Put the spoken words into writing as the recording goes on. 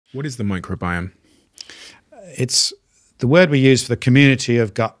What is the microbiome? It's the word we use for the community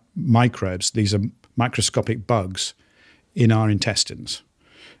of gut microbes. These are microscopic bugs in our intestines.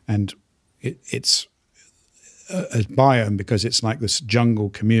 And it's a biome because it's like this jungle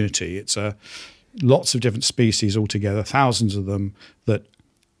community. It's lots of different species all together, thousands of them that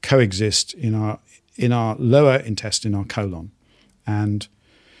coexist in our lower intestine, our colon. And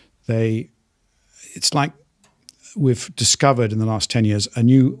it's like we've discovered in the last 10 years a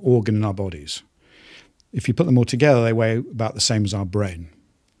new organ in our bodies. If you put them all together, they weigh about the same as our brain.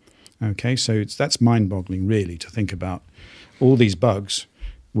 Okay, so that's mind-boggling, really, to think about all these bugs,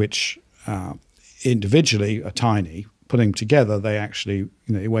 which individually are tiny. Putting them together, they actually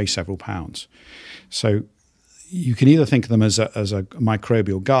they weigh several pounds. So you can either think of them as a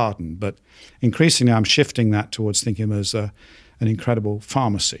microbial garden, but increasingly I'm shifting that towards thinking of them as an incredible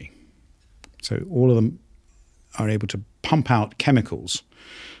pharmacy. So all of them are able to pump out chemicals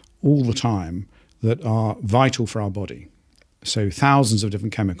all the time that are vital for our body. So thousands of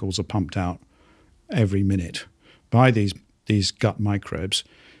different chemicals are pumped out every minute by these gut microbes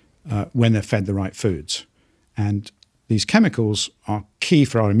when they're fed the right foods. And these chemicals are key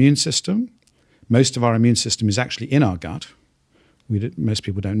for our immune system. Most of our immune system is actually in our gut. Most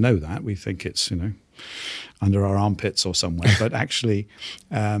people don't know that. We think it's under our armpits or somewhere. But actually,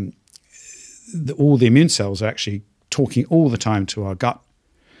 all the immune cells are actually talking all the time to our gut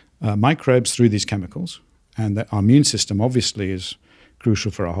microbes through these chemicals. And that our immune system obviously is crucial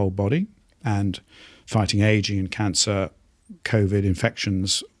for our whole body and fighting aging and cancer, COVID,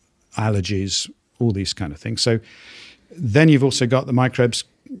 infections, allergies, all these kind of things. So then you've also got the microbes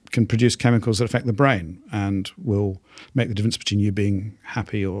can produce chemicals that affect the brain and will make the difference between you being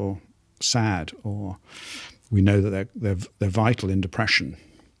happy or sad, or we know that they're vital in depression.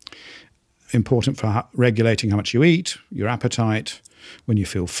 Important for regulating how much you eat, your appetite, when you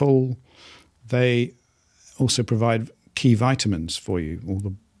feel full. They also provide key vitamins for you, all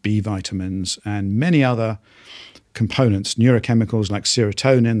the B vitamins and many other components, neurochemicals like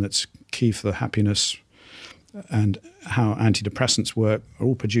serotonin that's key for the happiness, and how antidepressants work are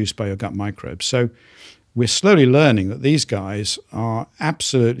all produced by your gut microbes. So we're slowly learning that these guys are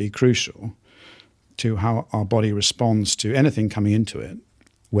absolutely crucial to how our body responds to anything coming into it,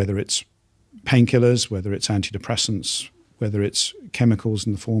 whether it's painkillers, whether it's antidepressants, whether it's chemicals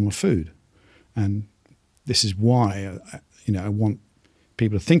in the form of food. And this is why I want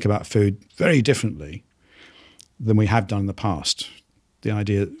people to think about food very differently than we have done in the past.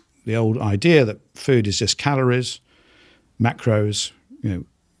 The old idea that food is just calories, macros,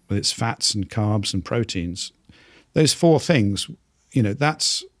 with its fats and carbs and proteins. Those four things,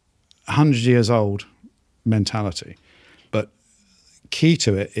 that's 100 years old mentality. But key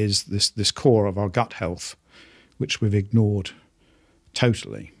to it is this core of our gut health, which we've ignored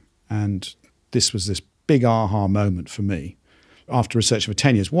totally. And this was this big aha moment for me after research for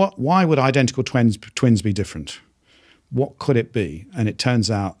 10 years. Why would identical twins be different? What could it be? And it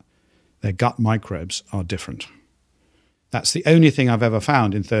turns out their gut microbes are different. That's the only thing I've ever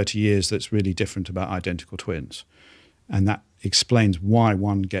found in 30 years that's really different about identical twins. And that explains why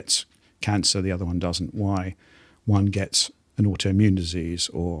one gets cancer, the other one doesn't, why one gets an autoimmune disease,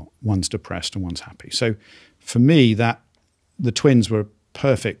 or one's depressed and one's happy. So for me, the twins were a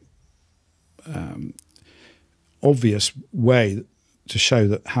perfect, obvious way to show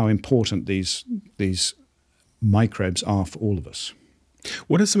that how important these microbes are for all of us.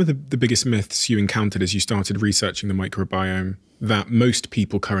 What are some of the biggest myths you encountered as you started researching the microbiome that most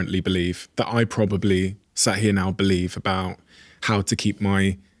people currently believe, that I probably sat here now believe, about how to keep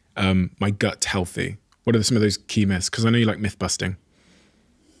my my gut healthy? What are some of those key myths? Because I know you like myth busting.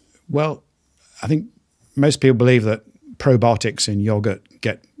 Well, I think most people believe that probiotics in yogurt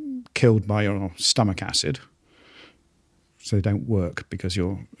get killed by your stomach acid. So they don't work because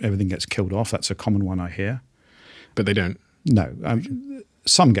everything gets killed off. That's a common one I hear. But they don't? No.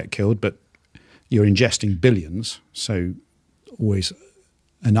 Some get killed, but you're ingesting billions, so always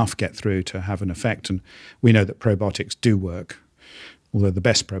enough get through to have an effect. And we know that probiotics do work, although the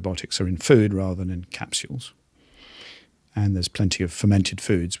best probiotics are in food rather than in capsules. And there's plenty of fermented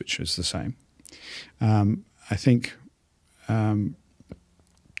foods, which is the same. I think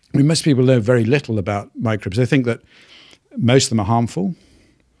most people know very little about microbes. They think that most of them are harmful.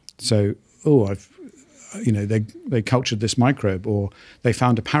 So, they cultured this microbe, or they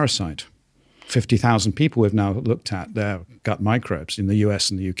found a parasite. 50,000 people we've now looked at their gut microbes in the US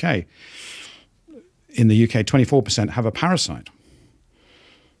and the UK. In the UK, 24% have a parasite.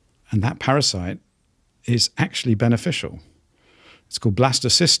 And that parasite is actually beneficial. It's called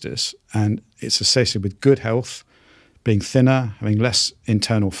blastocystis, and it's associated with good health, being thinner, having less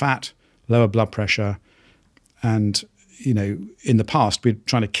internal fat, lower blood pressure. And, in the past, we're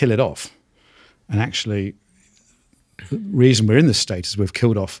trying to kill it off. And actually, the reason we're in this state is we've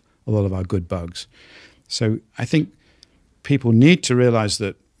killed off a lot of our good bugs. So I think people need to realize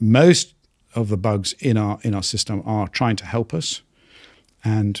that most of the bugs in our system are trying to help us.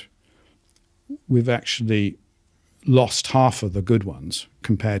 And we've actually lost half of the good ones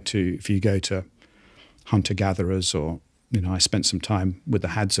compared to if you go to hunter-gatherers or, I spent some time with the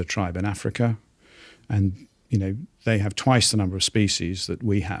Hadza tribe in Africa, and, they have twice the number of species that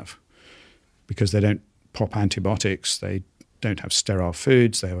we have because they don't pop antibiotics, they don't have sterile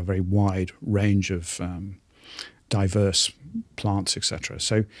foods, they have a very wide range of diverse plants, etc.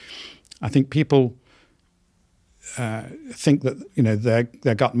 So I think people think that,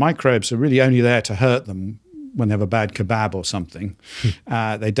 their gut microbes are really only there to hurt them when they have a bad kebab or something.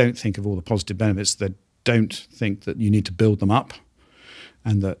 They don't think of all the positive benefits. They don't think that you need to build them up,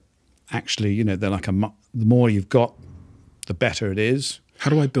 and that actually, they're like the more you've got, the better it is. How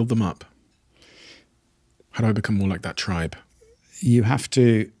do I build them up? How do I become more like that tribe? You have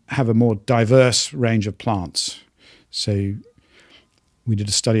to have a more diverse range of plants. So we did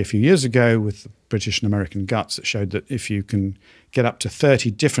a study a few years ago with the British and American guts that showed that if you can get up to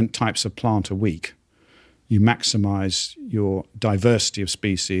 30 different types of plant a week, you maximize your diversity of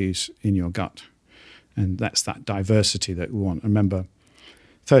species in your gut. And that's that diversity that we want. Remember,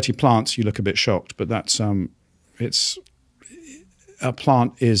 30 plants, you look a bit shocked, but that's a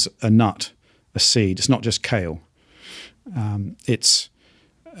plant is a nut, a seed. It's not just kale. It's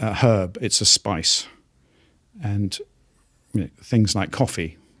a herb. It's a spice. And things like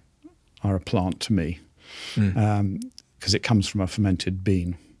coffee are a plant to me because it comes from a fermented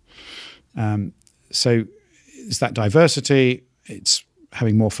bean. So it's that diversity. It's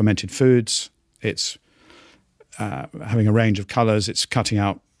having more fermented foods. It's having a range of colors. It's cutting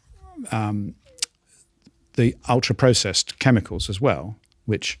out the ultra-processed chemicals as well,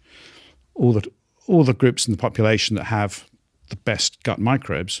 which all the groups in the population that have the best gut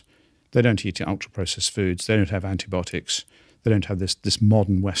microbes, they don't eat ultra-processed foods. They don't have antibiotics. They don't have this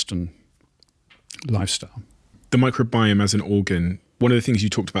modern Western lifestyle. The microbiome as an organ, one of the things you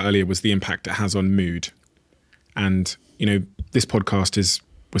talked about earlier was the impact it has on mood. And, this podcast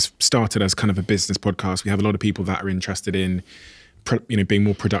was started as kind of a business podcast. We have a lot of people that are interested in, being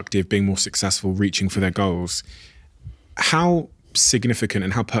more productive, being more successful, reaching for their goals. How significant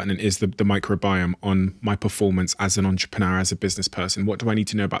and how pertinent is the microbiome on my performance as an entrepreneur, as a business person? What do I need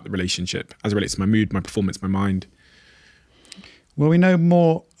to know about the relationship as it relates to my mood, my performance, my mind? Well, we know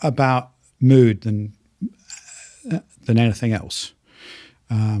more about mood than anything else.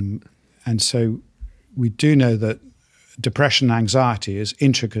 And so we do know that depression and anxiety is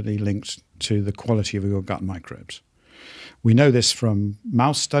intricately linked to the quality of your gut microbes. We know this from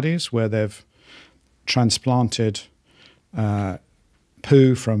mouse studies where they've transplanted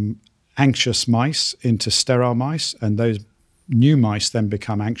poo from anxious mice into sterile mice, and those new mice then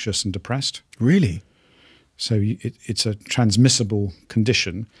become anxious and depressed. Really? So it's a transmissible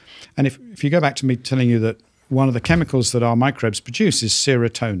condition. And if you go back to me telling you that one of the chemicals that our microbes produce is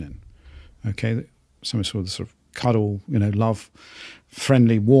serotonin, okay, some sort of cuddle, love,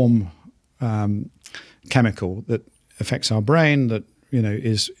 friendly, warm chemical that affects our brain, that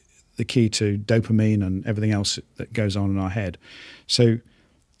is the key to dopamine and everything else that goes on in our head. So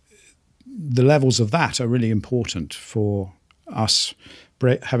the levels of that are really important for us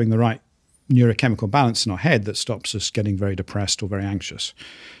having the right neurochemical balance in our head that stops us getting very depressed or very anxious.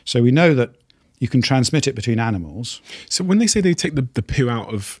 So we know that you can transmit it between animals. So when they say they take the poo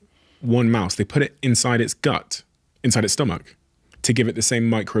out of one mouse, they put it inside its gut, inside its stomach, to give it the same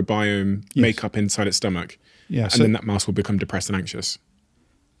microbiome makeup inside its stomach. Yeah, and then that mouse will become depressed and anxious.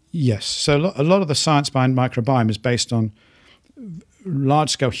 Yes. So a lot of the science behind microbiome is based on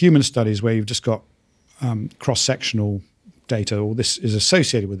large-scale human studies where you've just got cross-sectional data, or this is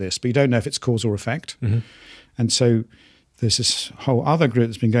associated with this, but you don't know if it's cause or effect. Mm-hmm. And so there's this whole other group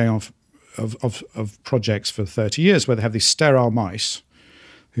that's been going on of projects for 30 years where they have these sterile mice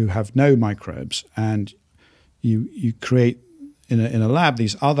who have no microbes, and you create in a lab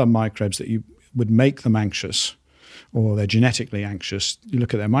these other microbes that you would make them anxious, or they're genetically anxious. You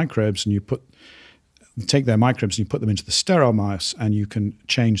look at their microbes and you take their microbes and you put them into the sterile mouse, and you can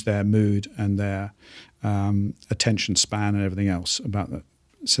change their mood and their attention span and everything else about that.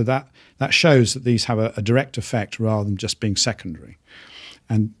 So that shows that these have a direct effect rather than just being secondary.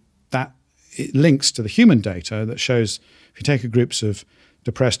 And that it links to the human data that shows if you take groups of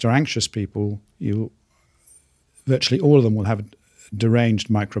depressed or anxious people, virtually all of them will have deranged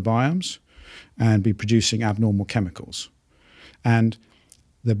microbiomes. and be producing abnormal chemicals. And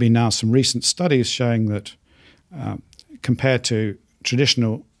there have been now some recent studies showing that compared to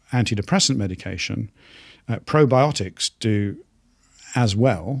traditional antidepressant medication, probiotics do as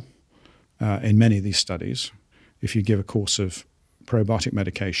well in many of these studies if you give a course of probiotic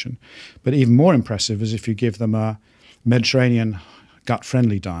medication. But even more impressive is if you give them a Mediterranean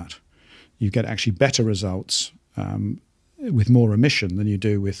gut-friendly diet. You get actually better results with more remission than you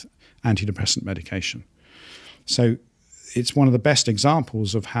do with antidepressant medication. So it's one of the best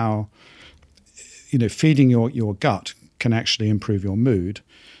examples of how feeding your gut can actually improve your mood.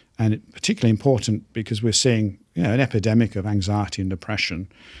 And it's particularly important because we're seeing an epidemic of anxiety and depression.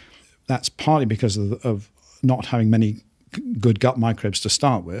 That's partly because of not having many good gut microbes to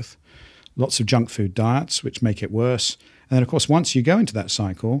start with, lots of junk food diets, which make it worse. And then, of course, once you go into that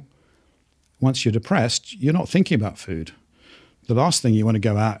cycle, once you're depressed, you're not thinking about food. The last thing you want to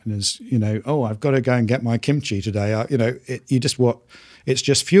go out and is, oh, I've got to go and get my kimchi today. It's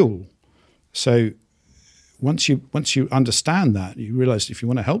just fuel. So once you understand that, you realize if you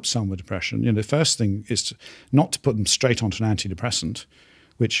want to help someone with depression, the first thing is not to put them straight onto an antidepressant,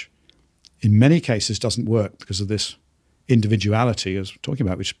 which in many cases doesn't work because of this individuality, as we're talking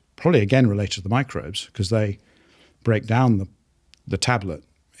about, which probably again related to the microbes because they break down the tablet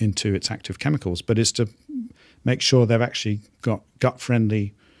into its active chemicals, but is to make sure they've actually got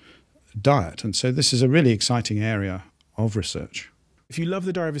gut-friendly diet. And so this is a really exciting area of research. If you love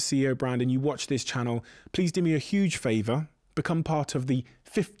the Diary of a CEO brand and you watch this channel, please do me a huge favor. Become part of the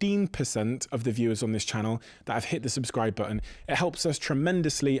 15% of the viewers on this channel that have hit the subscribe button. It helps us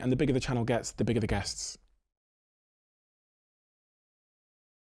tremendously, and the bigger the channel gets, the bigger the guests.